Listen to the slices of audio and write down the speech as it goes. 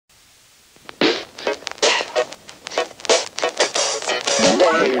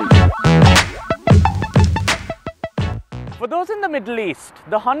For those in the Middle East,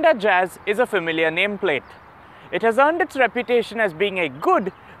 the Honda Jazz is a familiar nameplate. It has earned its reputation as being a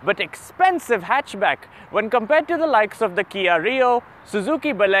good but expensive hatchback when compared to the likes of the Kia Rio,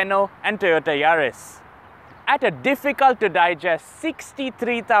 Suzuki Baleno and Toyota Yaris. At a difficult to digest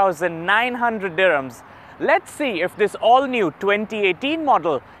 63,900 dirhams, let's see if this all-new 2018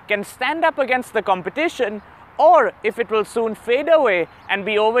 model can stand up against the competition, or if it will soon fade away and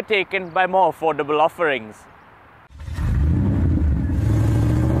be overtaken by more affordable offerings.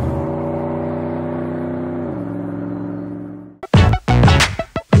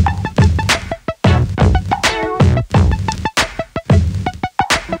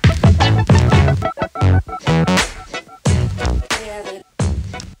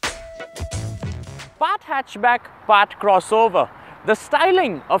 Part hatchback, part crossover. The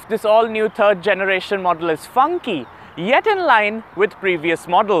styling of this all-new third generation model is funky, yet in line with previous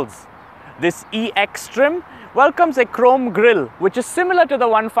models. This EX trim welcomes a chrome grille, which is similar to the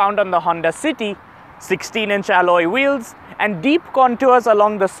one found on the Honda City, 16-inch alloy wheels, and deep contours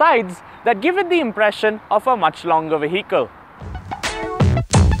along the sides that give it the impression of a much longer vehicle.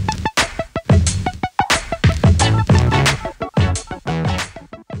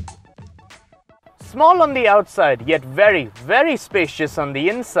 Small on the outside, yet very, very spacious on the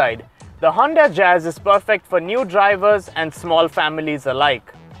inside, the Honda Jazz is perfect for new drivers and small families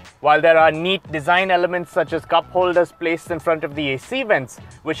alike. While there are neat design elements such as cup holders placed in front of the AC vents,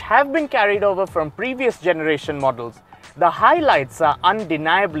 which have been carried over from previous generation models, the highlights are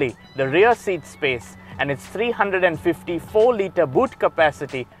undeniably the rear seat space and its 354-litre boot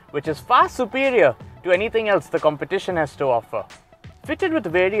capacity, which is far superior to anything else the competition has to offer. Fitted with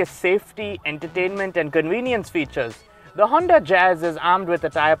various safety, entertainment and convenience features, the Honda Jazz is armed with a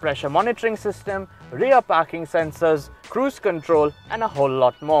tire pressure monitoring system, rear parking sensors, cruise control and a whole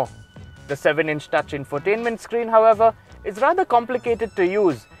lot more. The 7-inch touch infotainment screen, however, is rather complicated to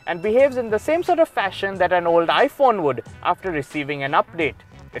use and behaves in the same sort of fashion that an old iPhone would after receiving an update.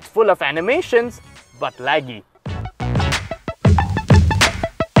 It's full of animations, but laggy.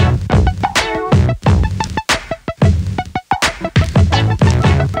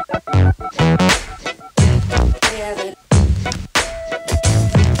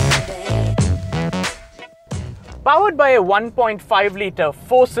 Powered by a 1.5-litre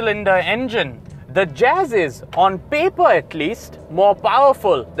 4-cylinder engine, the Jazz is, on paper at least, more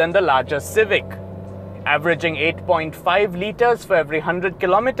powerful than the larger Civic. Averaging 8.5 litres for every 100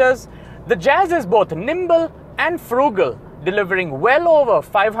 kilometers, the Jazz is both nimble and frugal, delivering well over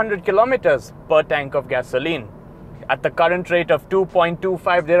 500 kilometers per tank of gasoline. At the current rate of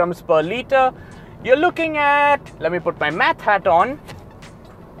 2.25 dirhams per litre, you're looking at, let me put my math hat on,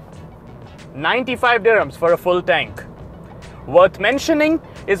 95 dirhams for a full tank. Worth mentioning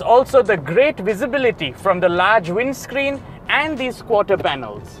is also the great visibility from the large windscreen and these quarter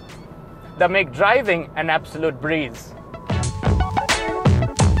panels that make driving an absolute breeze.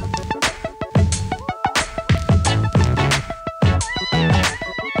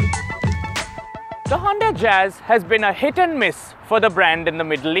 The Honda Jazz has been a hit and miss for the brand in the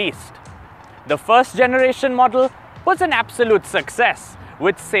Middle East. The first generation model was an absolute success,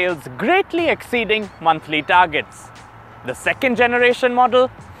 with sales greatly exceeding monthly targets. The second generation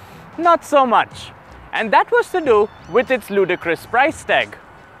model, not so much, and that was to do with its ludicrous price tag.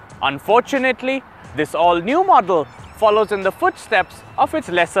 Unfortunately, this all-new model follows in the footsteps of its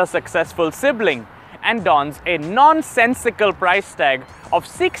lesser successful sibling and dons a nonsensical price tag of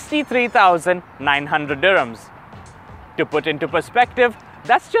 63,900 dirhams. To put into perspective,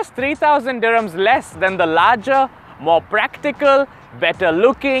 that's just 3,000 dirhams less than the larger, more practical, better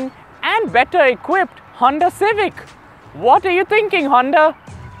looking and better equipped Honda Civic. What are you thinking, Honda?